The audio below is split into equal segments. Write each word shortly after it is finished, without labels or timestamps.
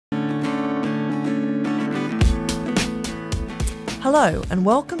Hello and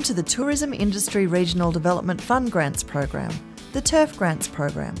welcome to the Tourism Industry Regional Development Fund Grants Program, the TIRF Grants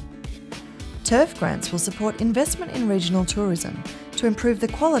Program. TIRF grants will support investment in regional tourism to improve the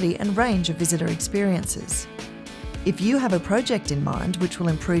quality and range of visitor experiences. If you have a project in mind which will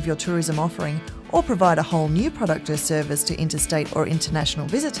improve your tourism offering or provide a whole new product or service to interstate or international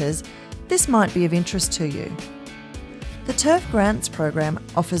visitors, this might be of interest to you. The TIRF Grants Program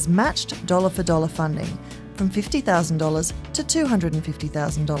offers matched dollar-for-dollar funding from $50,000 to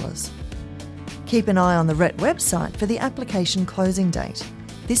 $250,000. Keep an eye on the RET website for the application closing date.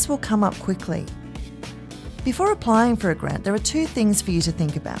 This will come up quickly. Before applying for a grant, there are two things for you to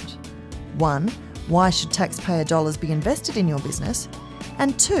think about. One, why should taxpayer dollars be invested in your business?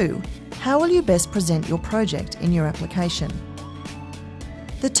 And two, how will you best present your project in your application?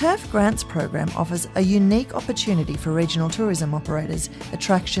 The TIRF Grants Program offers a unique opportunity for regional tourism operators,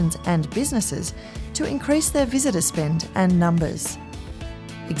 attractions and businesses to increase their visitor spend and numbers.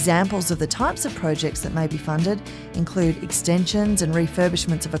 Examples of the types of projects that may be funded include extensions and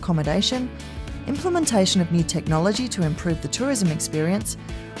refurbishments of accommodation, implementation of new technology to improve the tourism experience,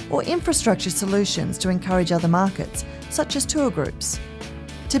 or infrastructure solutions to encourage other markets, such as tour groups.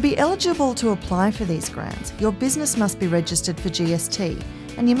 To be eligible to apply for these grants, your business must be registered for GST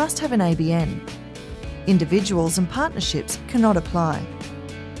and you must have an ABN. Individuals and partnerships cannot apply.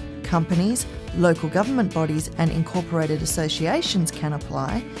 Companies, local government bodies and incorporated associations can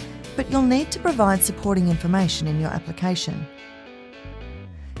apply, but you'll need to provide supporting information in your application.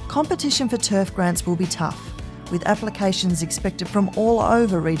 Competition for TIRF grants will be tough, with applications expected from all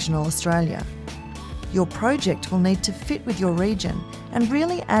over regional Australia. Your project will need to fit with your region and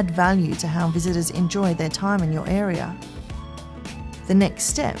really add value to how visitors enjoy their time in your area. The next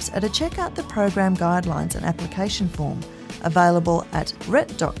steps are to check out the program guidelines and application form available at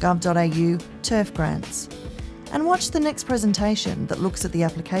ret.gov.au TIRF grants, and watch the next presentation that looks at the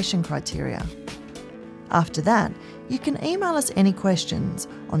application criteria. After that, you can email us any questions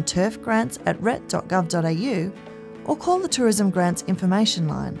on tirfgrants@ret.gov.au or call the Tourism Grants Information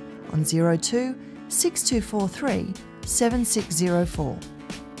Line on 02 6243 7604.